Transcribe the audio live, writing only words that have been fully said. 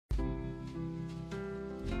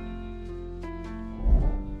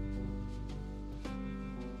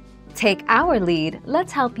Take our lead,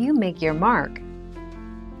 let's help you make your mark.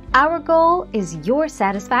 Our goal is your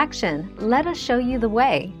satisfaction. Let us show you the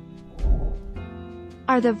way.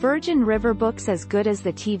 Are the Virgin River books as good as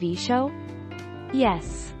the TV show?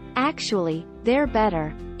 Yes. Actually, they're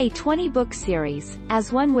better. A 20-book series,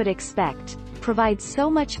 as one would expect, provides so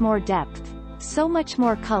much more depth, so much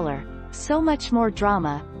more color, so much more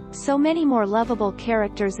drama, so many more lovable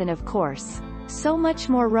characters and of course, so much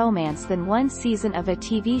more romance than one season of a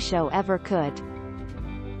TV show ever could.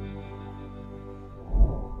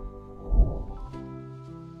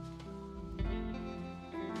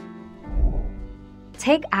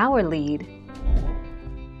 Take our lead.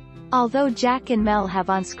 Although Jack and Mel have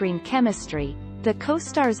on-screen chemistry, the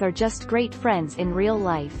co-stars are just great friends in real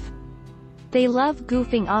life. They love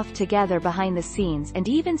goofing off together behind the scenes and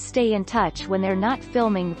even stay in touch when they're not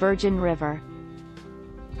filming Virgin River.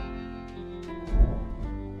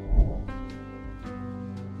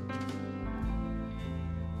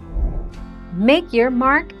 Make your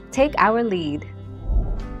mark, take our lead.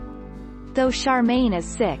 Though Charmaine is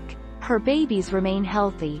sick, her babies remain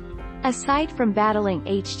healthy. Aside from battling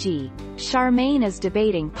HG, Charmaine is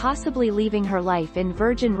debating possibly leaving her life in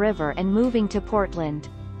Virgin River and moving to Portland.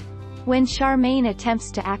 When Charmaine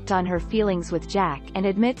attempts to act on her feelings with Jack and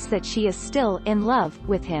admits that she is still in love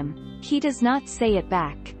with him, he does not say it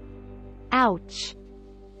back. Ouch.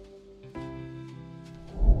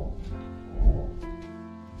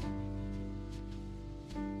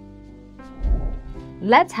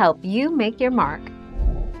 Let's help you make your mark.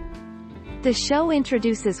 The show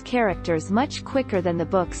introduces characters much quicker than the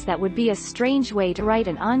books. That would be a strange way to write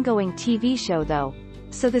an ongoing TV show though.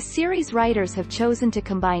 So the series writers have chosen to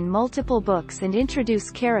combine multiple books and introduce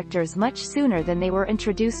characters much sooner than they were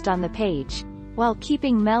introduced on the page, while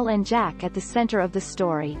keeping Mel and Jack at the center of the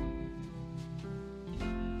story.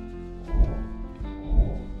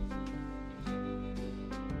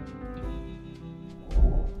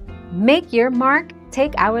 Make your mark,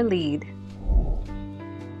 take our lead.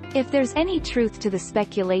 If there's any truth to the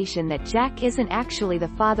speculation that Jack isn't actually the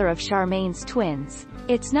father of Charmaine's twins,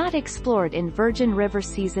 it's not explored in Virgin River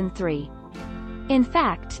Season 3. In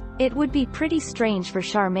fact, it would be pretty strange for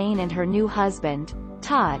Charmaine and her new husband,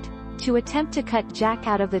 Todd, to attempt to cut Jack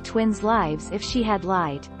out of the twins' lives if she had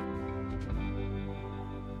lied.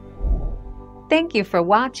 Thank you for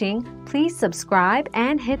watching. Please subscribe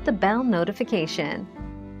and hit the bell notification.